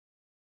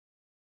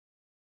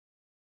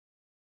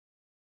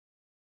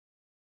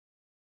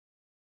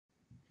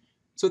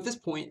So at this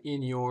point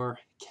in your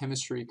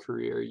chemistry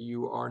career,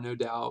 you are no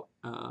doubt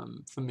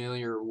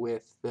familiar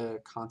with the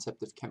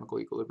concept of chemical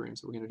equilibrium.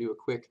 So we're going to do a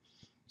quick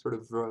sort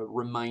of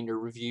reminder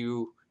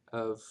review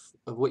of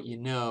what you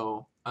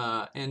know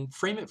and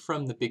frame it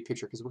from the big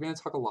picture because we're going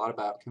to talk a lot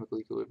about chemical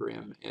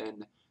equilibrium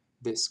in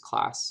this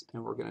class,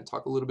 and we're going to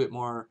talk a little bit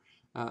more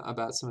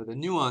about some of the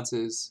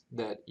nuances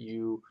that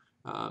you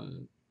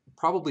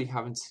probably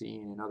haven't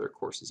seen in other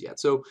courses yet.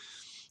 So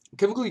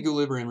chemical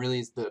equilibrium really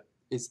is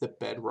the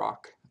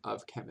bedrock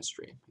of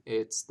chemistry.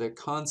 It's the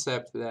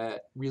concept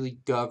that really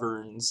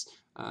governs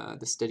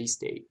the steady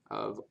state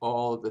of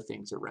all of the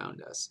things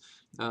around us.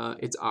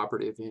 It's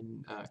operative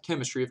in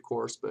chemistry, of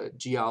course, but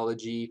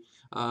geology,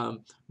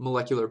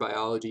 molecular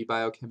biology,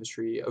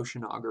 biochemistry,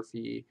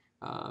 oceanography,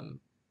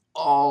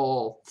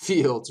 all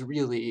fields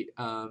really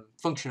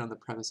function on the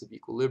premise of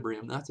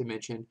equilibrium, not to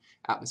mention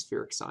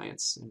atmospheric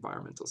science,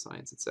 environmental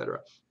science,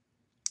 etc.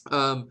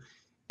 Um,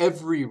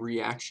 every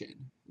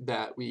reaction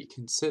that we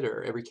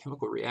consider, every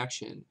chemical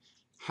reaction,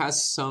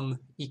 has some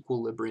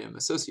equilibrium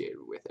associated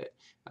with it.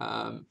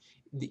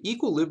 The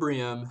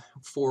equilibrium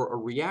for a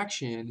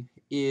reaction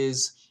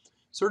is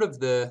sort of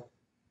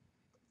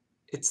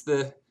it's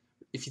the,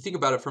 if you think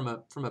about it from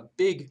a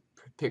big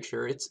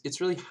picture,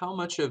 it's really how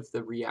much of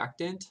the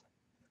reactant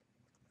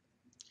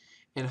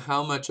and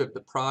how much of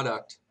the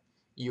product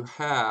you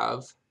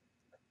have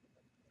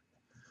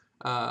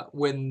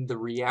when the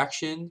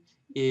reaction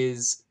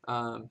is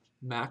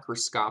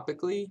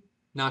macroscopically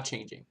not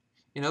changing.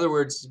 In other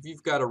words, if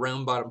you've got a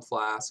round bottom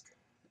flask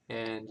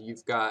and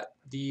you've got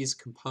these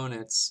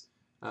components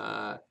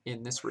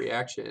in this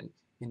reaction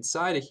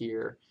inside of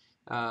here,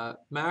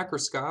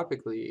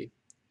 macroscopically,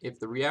 if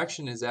the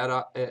reaction is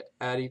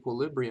at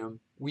equilibrium,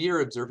 we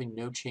are observing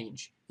no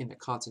change in the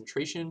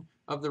concentration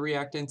of the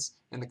reactants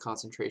and the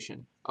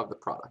concentration of the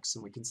products,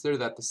 and we consider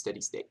that the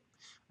steady state.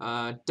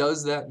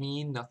 Does that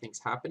mean nothing's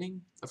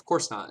happening? Of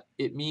course not.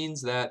 It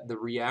means that the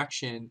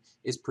reaction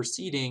is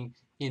proceeding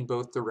in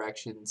both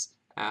directions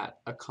at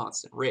a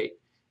constant rate.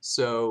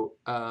 So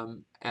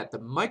at the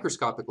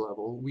microscopic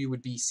level, we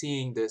would be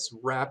seeing this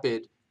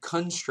rapid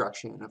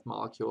construction of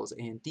molecules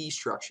and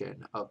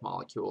destruction of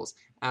molecules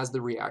as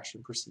the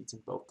reaction proceeds in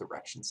both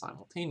directions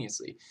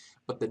simultaneously.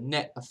 But the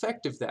net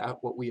effect of that,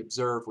 what we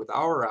observe with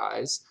our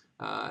eyes,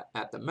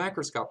 at the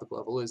macroscopic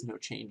level is no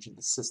change in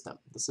the system.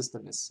 The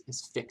system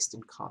is fixed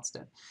and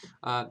constant.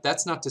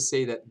 That's not to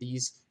say that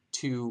these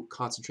two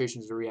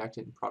concentrations of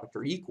reactant and product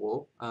are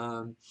equal.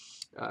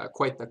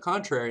 Quite the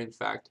contrary, in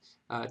fact,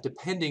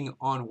 depending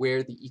on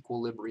where the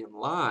equilibrium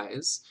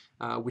lies,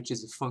 which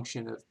is a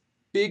function of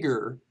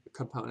bigger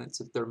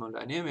components of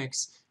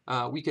thermodynamics,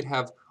 we could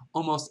have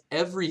almost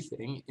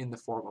everything in the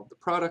form of the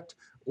product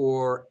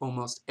or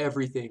almost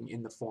everything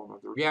in the form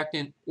of the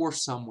reactant or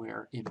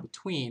somewhere in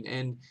between.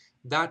 And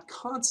that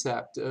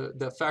concept,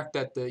 the fact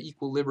that the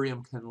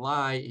equilibrium can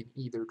lie in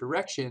either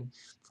direction,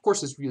 of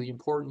course, is really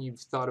important. You've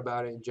thought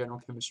about it in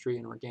general chemistry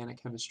and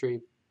organic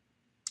chemistry,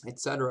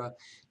 etc.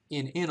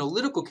 In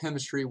analytical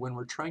chemistry, when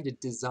we're trying to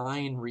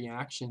design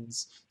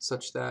reactions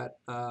such that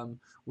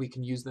we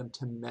can use them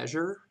to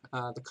measure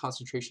the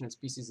concentration of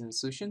species in a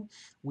solution,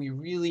 we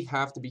really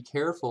have to be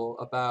careful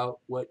about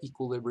what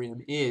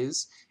equilibrium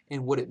is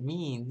and what it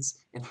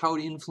means and how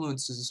it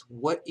influences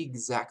what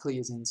exactly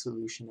is in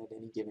solution at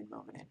any given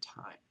moment in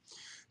time.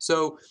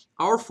 So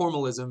our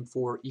formalism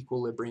for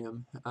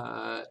equilibrium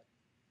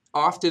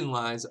often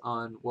lies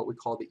on what we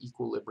call the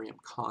equilibrium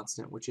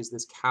constant, which is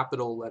this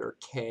capital letter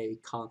K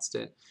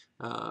constant,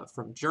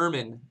 from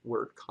German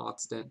word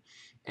constant.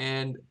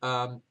 And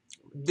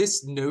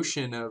this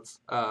notion of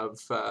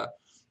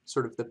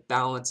sort of the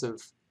balance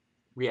of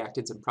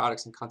reactants and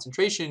products and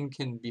concentration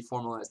can be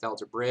formalized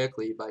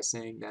algebraically by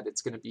saying that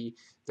it's going to be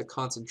the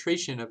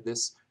concentration of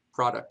this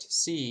product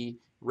C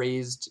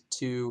raised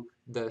to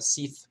the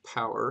Cth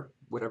power,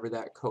 whatever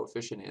that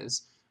coefficient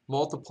is,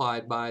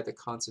 multiplied by the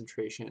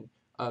concentration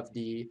of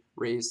D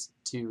raised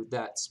to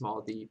that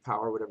small d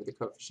power, whatever the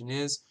coefficient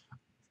is,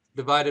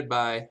 divided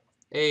by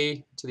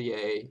A to the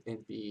A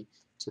and B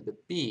to the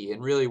B.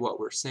 And really what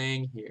we're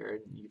saying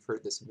here, and you've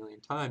heard this a million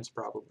times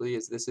probably,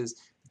 is this is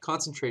the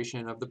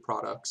concentration of the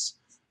products,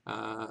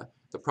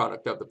 the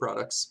product of the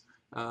products,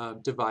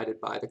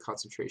 divided by the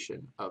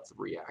concentration of the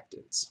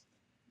reactants.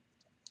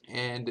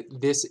 And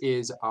this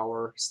is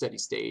our steady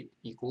state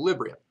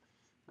equilibrium.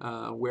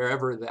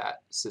 Wherever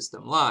that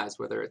system lies,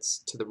 whether it's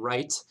to the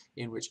right,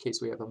 in which case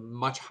we have a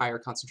much higher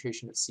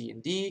concentration of C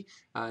and D,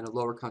 and a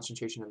lower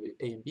concentration of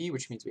A and B,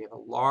 which means we have a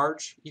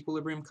large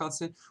equilibrium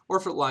constant, or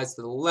if it lies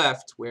to the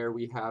left, where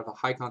we have a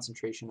high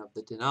concentration of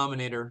the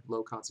denominator,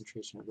 low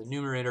concentration of the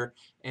numerator,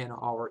 and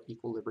our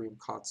equilibrium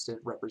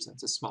constant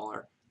represents a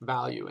smaller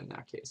value in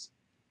that case.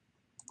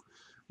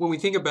 When we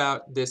think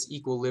about this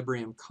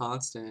equilibrium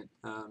constant,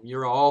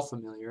 you're all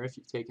familiar, if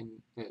you've taken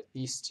at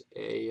least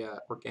a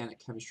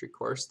organic chemistry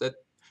course,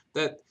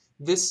 that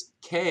this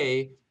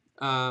K,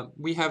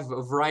 we have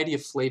a variety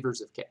of flavors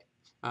of K.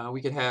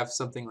 We could have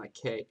something like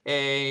Ka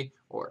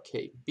or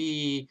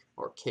Kb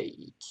or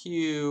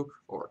Keq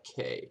or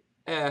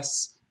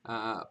Ks,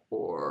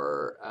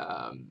 or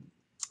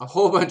a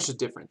whole bunch of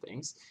different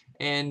things.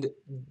 And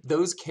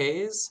those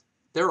Ks,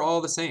 they're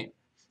all the same.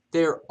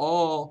 They're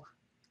all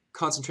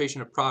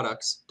concentration of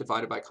products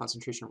divided by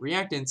concentration of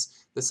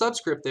reactants. The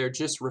subscript there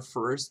just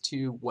refers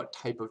to what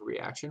type of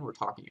reaction we're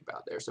talking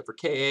about there. So for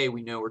Ka,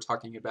 we know we're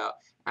talking about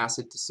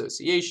acid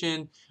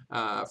dissociation.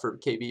 For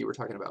Kb, we're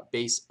talking about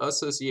base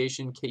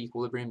association. K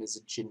equilibrium is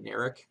a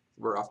generic.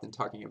 We're often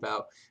talking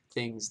about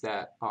things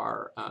that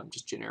are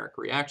just generic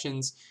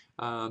reactions.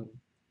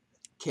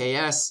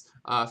 Ks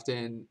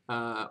often,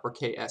 or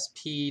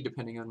Ksp,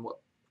 depending on what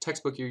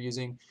textbook you're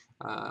using,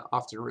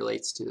 often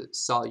relates to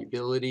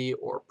solubility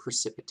or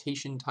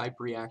precipitation type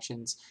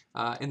reactions,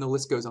 and the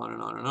list goes on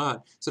and on and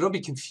on. So don't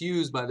be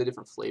confused by the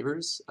different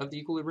flavors of the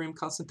equilibrium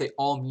constant. They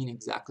all mean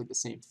exactly the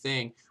same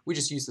thing. We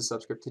just use the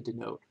subscript to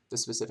denote the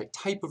specific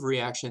type of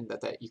reaction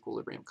that that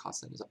equilibrium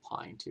constant is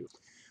applying to.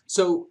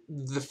 So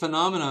the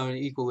phenomenon of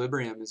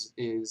equilibrium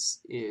is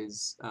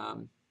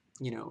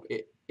you know,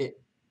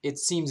 it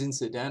seems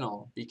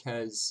incidental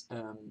because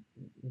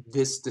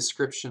this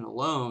description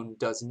alone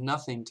does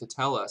nothing to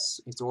tell us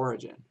its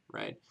origin,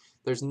 right?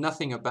 There's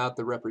nothing about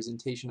the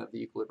representation of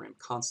the equilibrium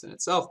constant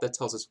itself that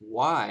tells us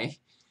why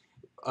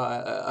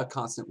a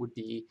constant would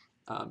be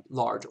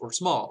large or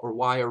small, or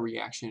why a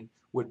reaction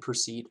would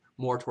proceed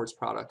more towards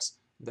products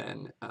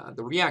than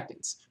the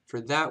reactants.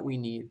 For that, we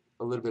need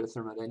a little bit of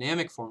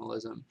thermodynamic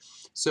formalism.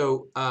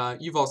 So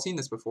you've all seen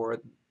this before.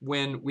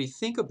 When we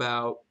think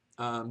about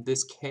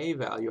this K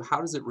value,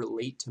 how does it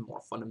relate to more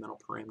fundamental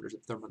parameters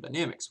of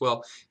thermodynamics?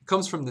 Well, it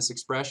comes from this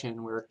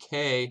expression where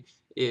K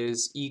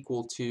is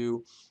equal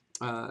to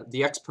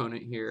the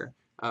exponent here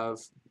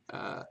of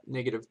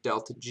negative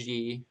delta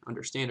G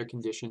under standard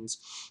conditions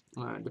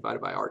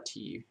divided by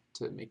RT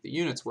to make the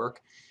units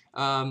work.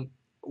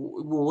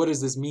 What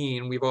does this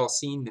mean? We've all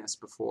seen this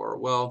before.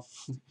 Well,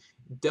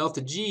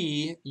 delta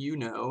G, you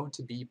know,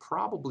 to be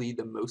probably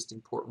the most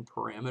important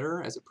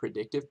parameter as a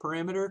predictive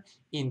parameter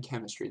in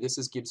chemistry. This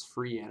is Gibbs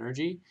free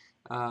energy,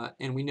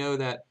 and we know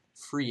that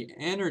free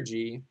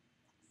energy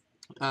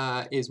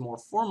is more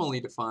formally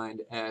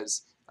defined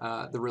as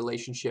the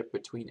relationship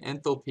between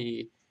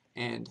enthalpy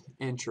and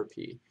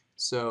entropy.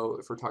 So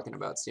if we're talking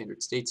about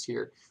standard states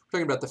here, we're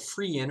talking about the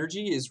free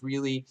energy is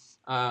really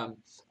a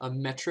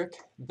metric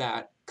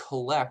that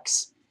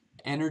collects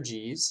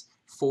energies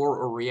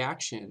for a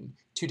reaction,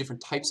 two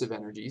different types of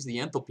energies, the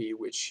enthalpy,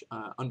 which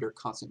under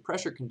constant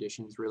pressure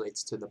conditions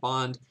relates to the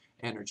bond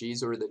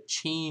energies, or the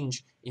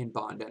change in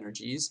bond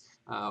energies,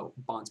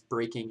 bonds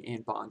breaking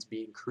and bonds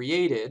being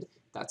created.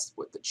 That's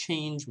what the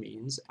change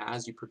means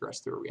as you progress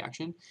through a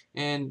reaction.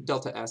 And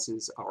delta S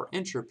is our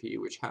entropy,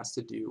 which has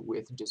to do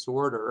with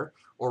disorder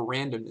or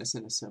randomness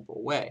in a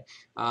simple way.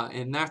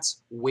 And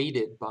that's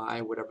weighted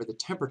by whatever the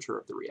temperature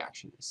of the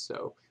reaction is.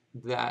 So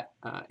that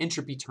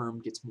entropy term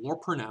gets more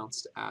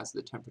pronounced as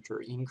the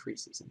temperature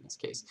increases in this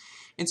case.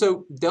 And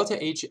so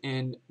delta H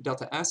and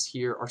delta S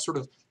here are sort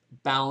of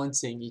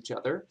balancing each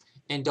other,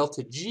 and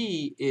delta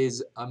G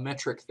is a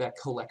metric that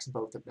collects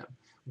both of them.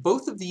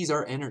 Both of these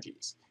are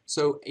energies.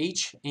 So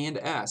H and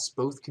S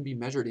both can be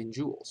measured in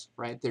joules,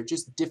 right? They're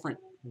just different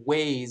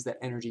ways that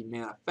energy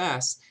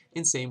manifests,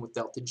 and same with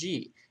delta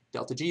G.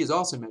 Delta G is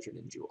also measured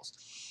in joules.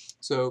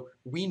 So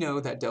we know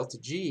that delta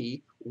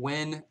G,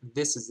 when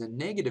this is a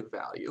negative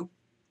value,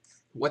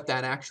 what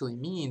that actually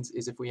means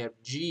is if we have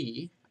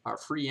G, our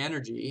free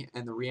energy,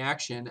 and the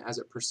reaction as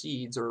it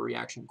proceeds, or a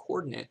reaction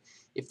coordinate,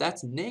 if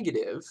that's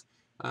negative,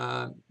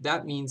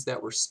 that means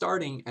that we're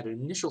starting at an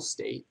initial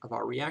state of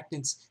our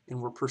reactants and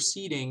we're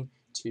proceeding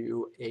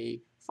to a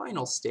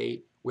final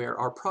state where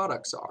our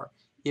products are.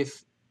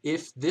 If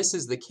this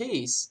is the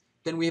case,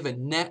 then we have a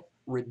net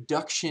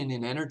reduction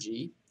in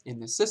energy in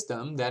the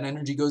system. That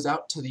energy goes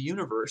out to the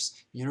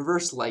universe. The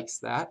universe likes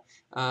that.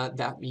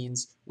 That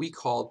means we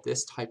call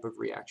this type of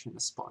reaction a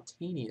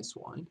spontaneous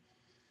one.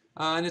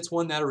 And it's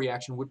one that a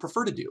reaction would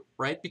prefer to do,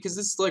 right? Because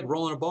this is like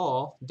rolling a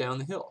ball down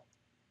the hill.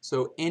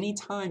 So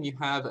anytime you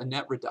have a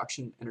net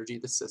reduction in energy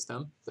of the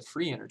system, the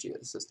free energy of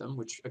the system,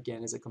 which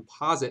again is a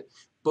composite,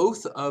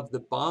 both of the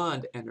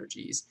bond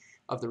energies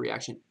of the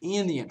reaction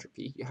and the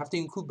entropy, you have to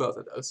include both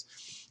of those,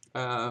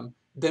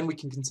 then we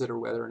can consider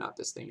whether or not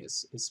this thing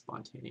is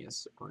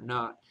spontaneous or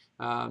not.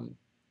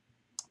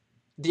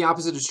 The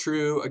opposite is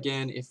true.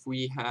 Again, if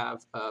we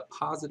have a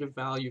positive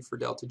value for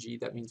delta G,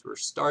 that means we're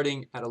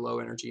starting at a low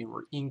energy and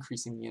we're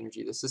increasing the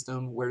energy of the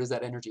system. Where does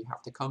that energy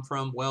have to come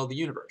from? Well, the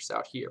universe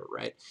out here,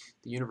 right?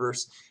 The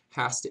universe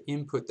has to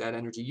input that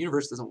energy. The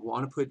universe doesn't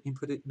want to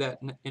input that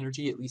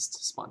energy, at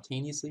least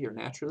spontaneously or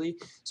naturally.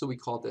 So we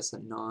call this a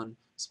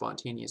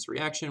non-spontaneous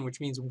reaction, which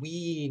means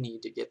we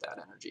need to get that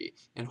energy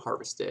and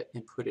harvest it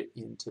and put it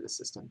into the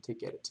system to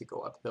get it to go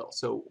uphill.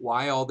 So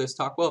why all this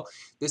talk? Well,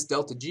 this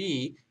delta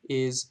G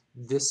is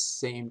this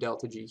same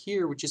delta G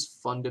here, which is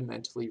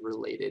fundamentally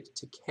related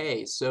to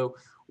K. So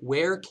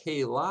where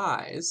K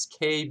lies,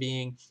 K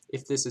being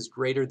if this is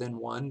greater than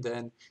 1,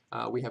 then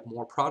we have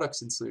more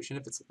products in solution.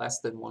 If it's less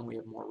than 1, we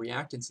have more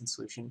reactants in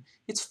solution.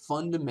 It's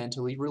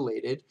fundamentally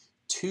related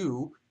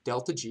to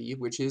delta G,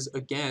 which is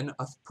again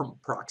a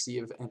proxy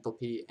of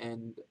enthalpy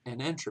and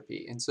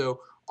entropy. And so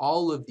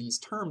all of these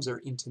terms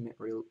are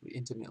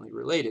intimately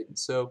related. And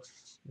so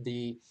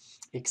the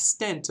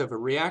extent of a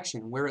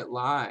reaction, where it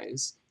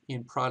lies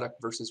in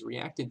product versus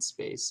reactant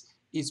space,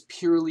 is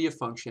purely a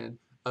function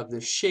of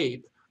the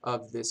shape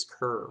of this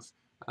curve,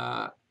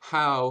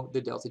 how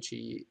the delta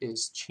G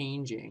is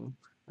changing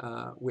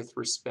with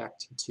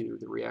respect to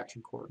the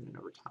reaction coordinate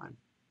over time.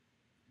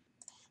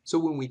 So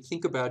when we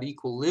think about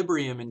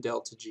equilibrium in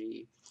delta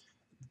G,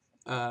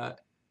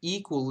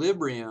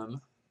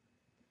 equilibrium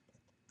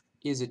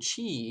is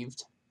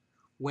achieved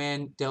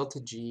when delta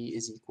G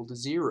is equal to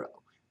 0.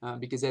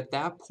 Because at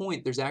that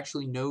point, there's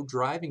actually no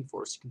driving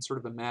force. You can sort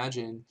of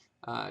imagine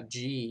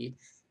G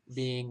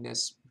being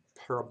this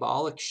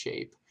parabolic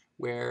shape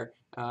where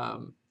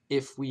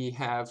if we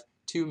have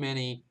too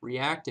many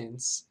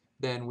reactants,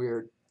 then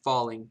we're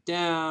falling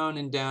down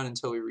and down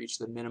until we reach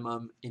the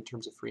minimum in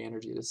terms of free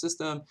energy of the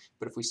system.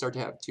 But if we start to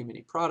have too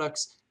many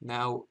products,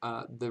 now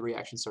the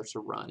reaction starts to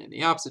run in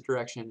the opposite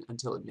direction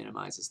until it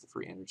minimizes the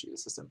free energy of the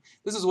system.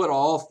 This is what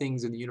all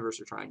things in the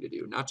universe are trying to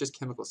do, not just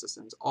chemical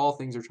systems. All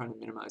things are trying to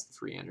minimize the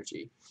free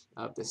energy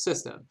of the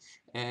system.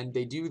 And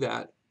they do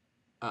that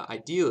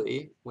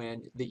ideally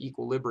when the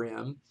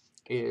equilibrium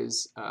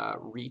is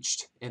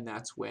reached, and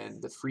that's when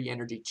the free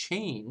energy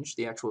change,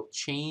 the actual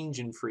change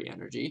in free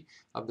energy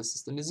of the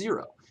system, is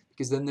 0,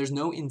 because then there's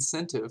no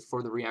incentive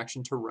for the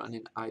reaction to run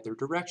in either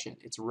direction.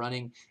 It's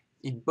running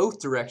in both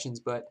directions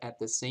but at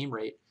the same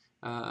rate,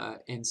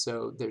 and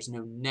so there's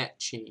no net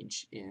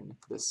change in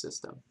the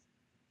system.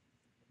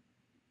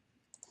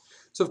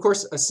 So of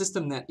course, a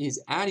system that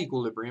is at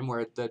equilibrium,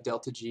 where the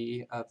delta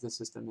G of the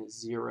system is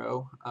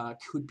 0,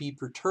 could be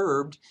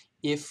perturbed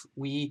if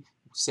we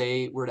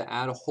say we're to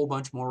add a whole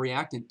bunch more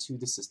reactant to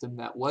the system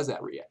that was at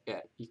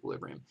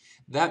equilibrium.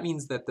 That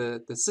means that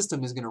the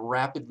system is going to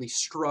rapidly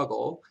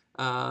struggle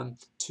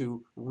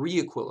to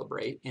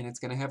re-equilibrate, and it's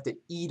going to have to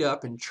eat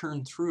up and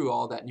churn through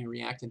all that new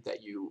reactant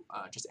that you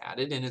just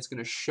added, and it's going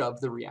to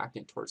shove the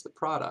reactant towards the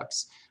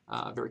products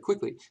very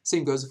quickly.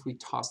 Same goes if we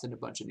tossed in a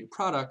bunch of new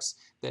products,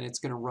 then it's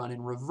going to run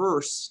in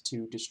reverse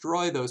to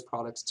destroy those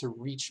products to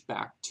reach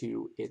back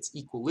to its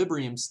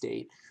equilibrium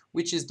state,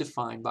 which is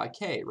defined by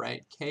K,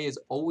 right? K is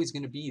always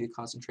going to be the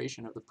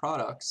concentration of the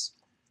products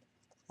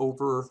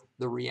over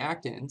the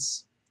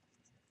reactants,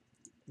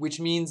 which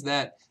means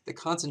that the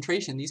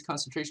concentration, these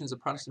concentrations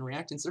of products and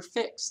reactants, are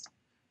fixed,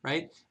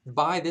 right,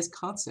 by this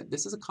constant.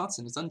 This is a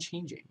constant. It's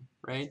unchanging,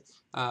 right,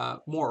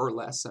 more or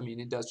less. I mean,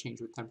 it does change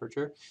with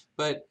temperature.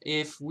 But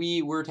if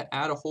we were to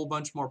add a whole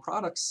bunch more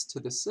products to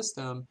the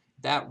system,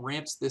 that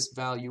ramps this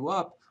value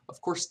up. Of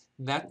course,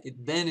 that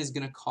then is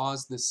going to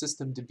cause the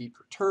system to be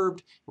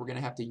perturbed. We're going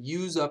to have to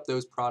use up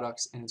those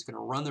products, and it's going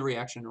to run the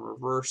reaction in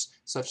reverse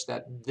such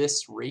that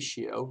this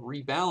ratio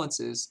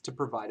rebalances to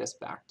provide us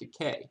back to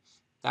K.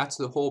 That's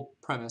the whole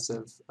premise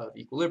of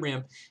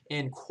equilibrium.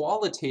 And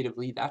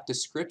qualitatively, that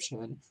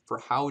description for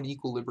how an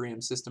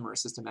equilibrium system or a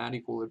system at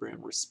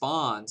equilibrium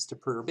responds to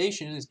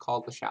perturbation is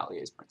called Le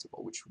Chatellier's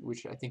principle,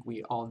 which I think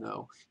we all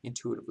know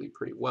intuitively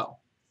pretty well.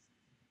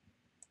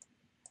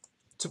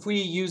 So if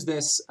we use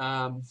this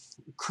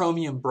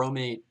chromium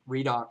bromate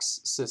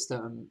redox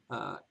system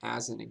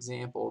as an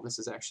example, this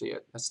is actually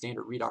a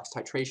standard redox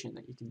titration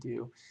that you can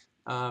do.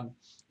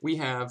 We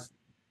have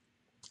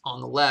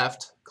on the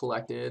left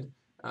collected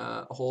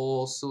a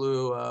whole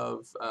slew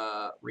of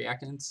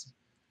reactants,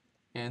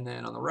 and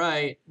then on the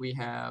right we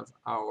have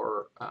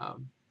our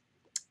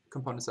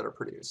components that are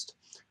produced,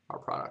 our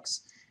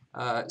products.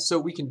 So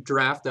we can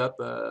draft up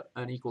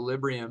an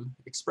equilibrium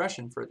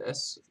expression for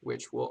this,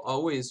 which will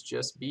always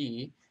just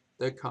be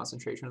the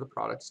concentration of the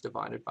products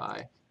divided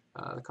by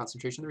the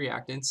concentration of the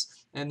reactants,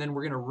 and then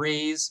we're going to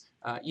raise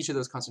each of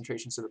those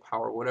concentrations to the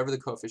power whatever the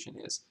coefficient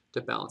is to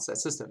balance that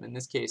system. In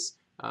this case,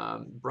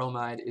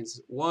 bromide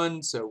is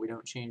 1, so we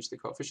don't change the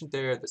coefficient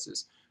there. This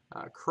is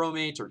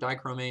chromate or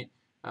dichromate,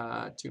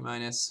 2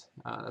 minus,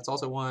 that's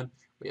also 1.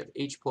 We have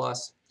H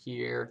plus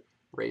here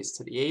raised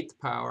to the 8th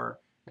power,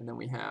 and then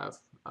we have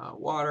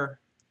water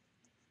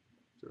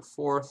to the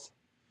 4th,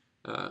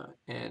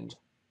 and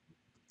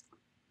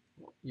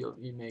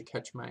you may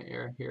catch my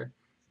error here,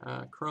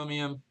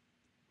 chromium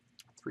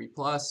 3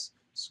 plus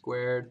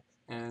squared,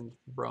 and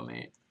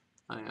bromate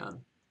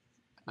ion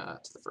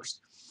to the 1st.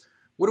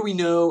 What do we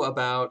know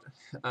about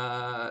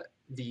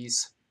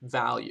these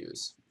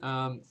values?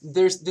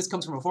 This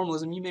comes from a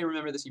formalism. You may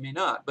remember this, you may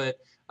not, but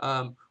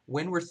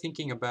when we're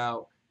thinking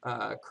about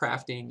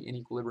crafting an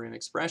equilibrium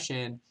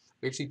expression,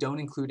 we actually don't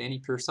include any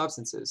pure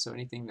substances, so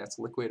anything that's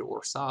liquid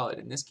or solid.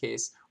 In this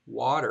case,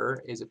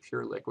 water is a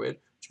pure liquid,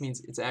 which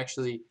means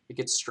it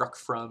gets struck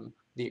from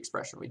the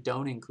expression. We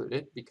don't include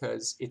it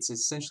because it's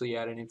essentially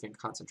at an infinite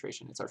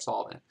concentration. It's our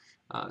solvent,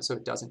 so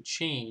it doesn't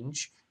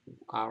change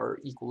our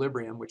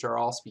equilibrium, which are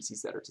all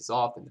species that are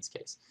dissolved in this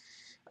case.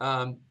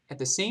 At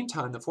the same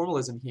time, the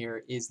formalism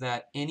here is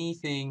that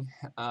anything,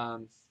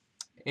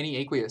 any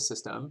aqueous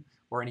system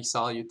or any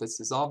solute that's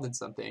dissolved in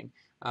something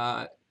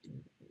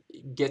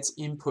gets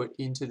input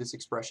into this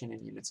expression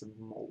in units of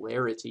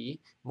molarity,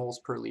 moles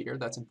per liter.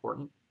 That's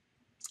important.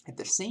 At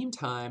the same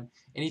time,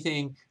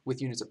 anything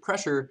with units of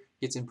pressure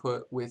gets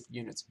input with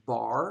units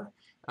bar.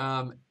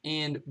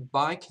 And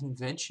by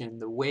convention,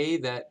 the way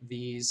that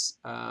these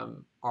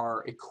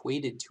are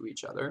equated to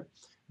each other,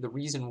 the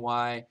reason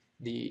why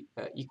the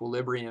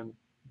equilibrium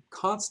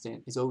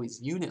constant is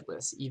always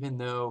unitless, even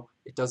though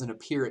it doesn't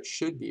appear it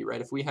should be, right?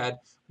 If we had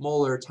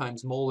molar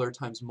times molar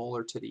times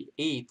molar to the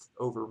 8th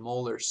over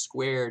molar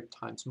squared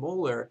times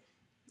molar,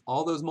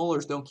 all those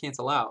molars don't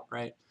cancel out,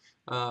 right?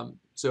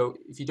 So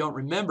if you don't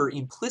remember,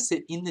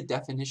 implicit in the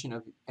definition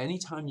of any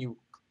time you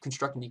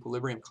construct an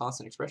equilibrium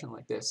constant expression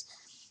like this,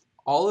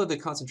 all of the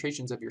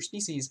concentrations of your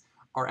species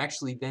are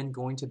actually then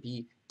going to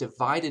be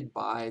divided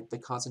by the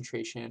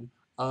concentration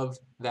of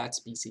that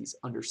species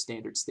under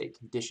standard state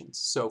conditions.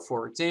 So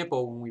for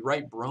example, when we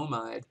write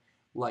bromide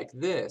like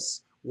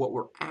this, what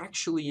we're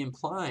actually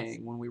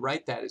implying when we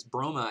write that is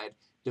bromide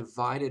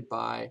divided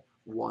by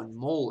 1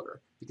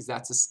 molar, because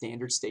that's a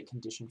standard state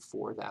condition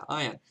for that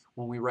ion.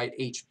 When we write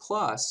H+,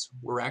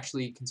 we're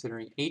actually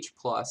considering H+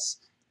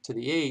 to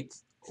the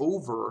 8th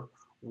over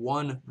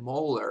 1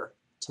 molar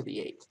to the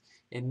 8th.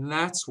 And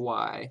that's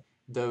why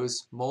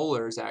those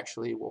molars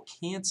actually will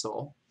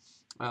cancel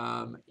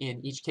in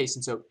each case.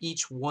 And so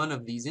each one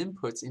of these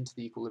inputs into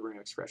the equilibrium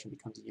expression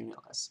becomes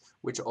unitless,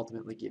 which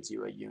ultimately gives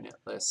you a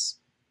unitless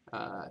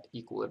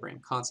equilibrium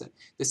constant.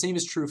 The same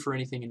is true for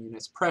anything in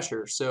units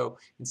pressure. So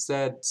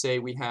instead, say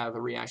we have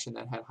a reaction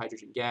that had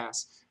hydrogen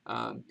gas,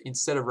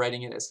 instead of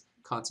writing it as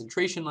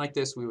concentration like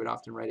this, we would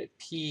often write it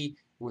P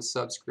with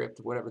subscript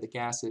whatever the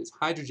gas is,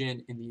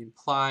 hydrogen, and the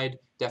implied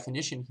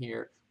definition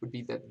here would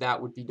be that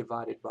that would be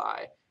divided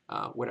by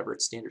whatever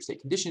its standard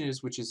state condition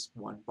is, which is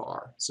 1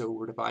 bar. So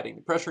we're dividing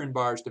the pressure in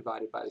bars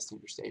divided by the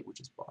standard state, which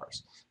is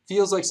bars.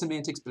 Feels like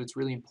semantics, but it's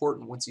really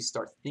important once you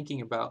start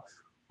thinking about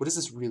what does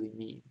this really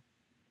mean.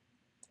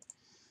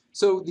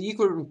 So the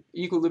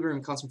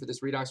equilibrium constant for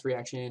this redox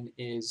reaction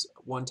is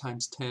 1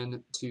 times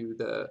 10 to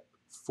the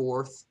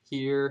 4th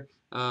here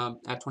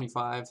at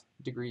 25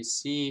 degrees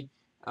C.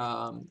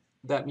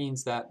 That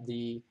means that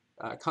the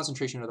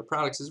concentration of the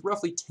products is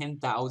roughly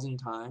 10,000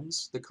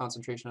 times the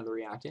concentration of the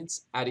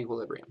reactants at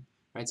equilibrium,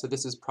 right? So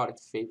this is product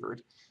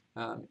favored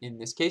in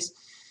this case.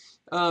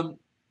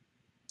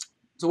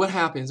 So what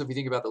happens if we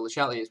think about the Le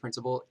Chatelier's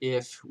principle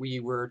if we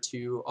were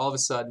to all of a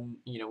sudden,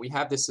 we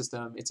have this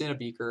system, it's in a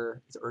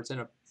beaker or it's in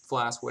a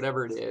flask,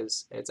 whatever it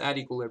is, it's at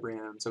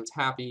equilibrium, so it's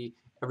happy,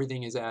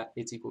 everything is at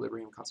its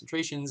equilibrium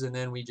concentrations, and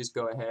then we just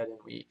go ahead and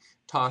we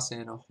toss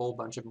in a whole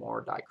bunch of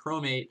more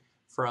dichromate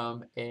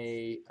from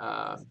a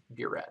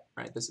burette,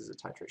 right? This is a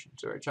titration.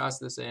 So we toss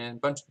this in, a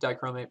bunch of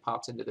dichromate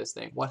pops into this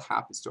thing. What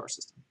happens to our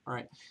system? All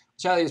right.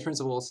 Chatelier's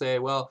principle will say,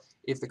 well,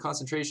 if the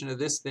concentration of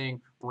this thing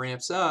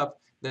ramps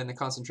up, then the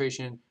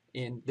concentration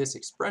in this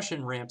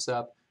expression ramps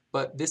up,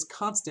 but this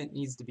constant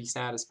needs to be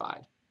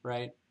satisfied,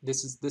 right?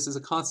 This is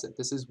a constant.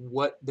 This is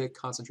what the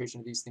concentration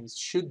of these things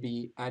should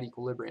be at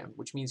equilibrium,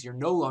 which means you're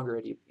no longer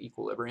at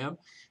equilibrium.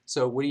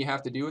 So what do you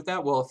have to do with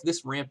that? Well, if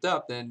this ramped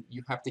up, then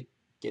you have to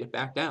get it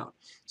back down.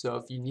 So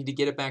if you need to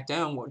get it back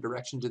down, what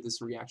direction did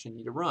this reaction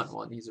need to run?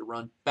 Well, it needs to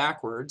run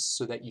backwards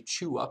so that you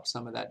chew up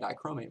some of that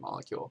dichromate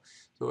molecule.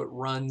 So it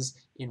runs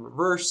in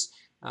reverse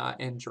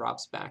and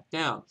drops back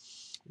down.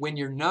 When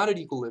you're not at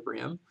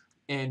equilibrium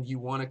and you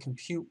want to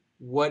compute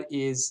what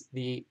is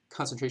the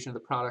concentration of the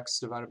products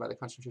divided by the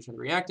concentration of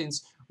the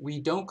reactants, we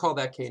don't call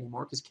that K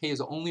anymore because K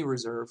is only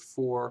reserved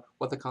for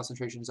what the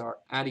concentrations are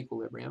at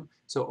equilibrium.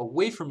 So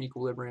away from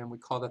equilibrium, we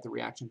call that the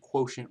reaction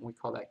quotient, and we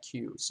call that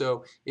Q.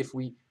 So if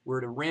we were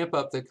to ramp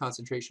up the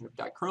concentration of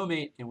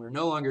dichromate and we're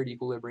no longer at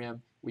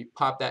equilibrium, we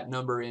pop that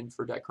number in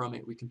for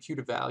dichromate, we compute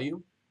a value,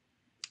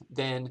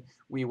 then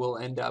we will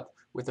end up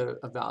with a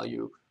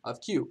value of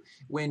Q.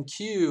 When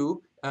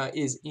Q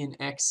is in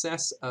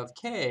excess of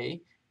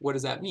K, what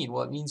does that mean?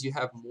 Well, it means you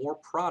have more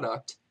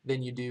product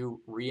than you do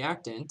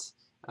reactant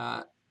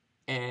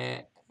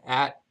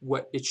at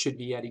what it should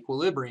be at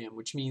equilibrium,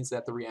 which means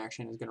that the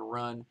reaction is going to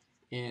run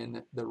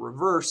in the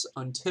reverse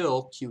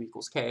until Q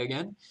equals K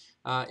again.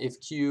 If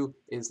Q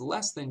is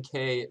less than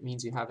K, it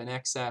means you have an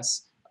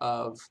excess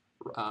of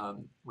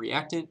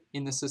reactant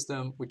in the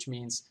system, which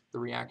means the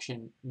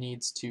reaction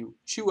needs to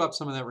chew up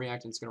some of that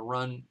reactant. It's going to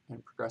run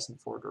and progress in the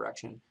forward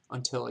direction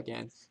until,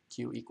 again,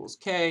 Q equals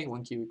K.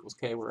 When Q equals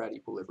K, we're at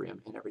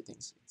equilibrium and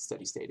everything's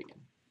steady state again.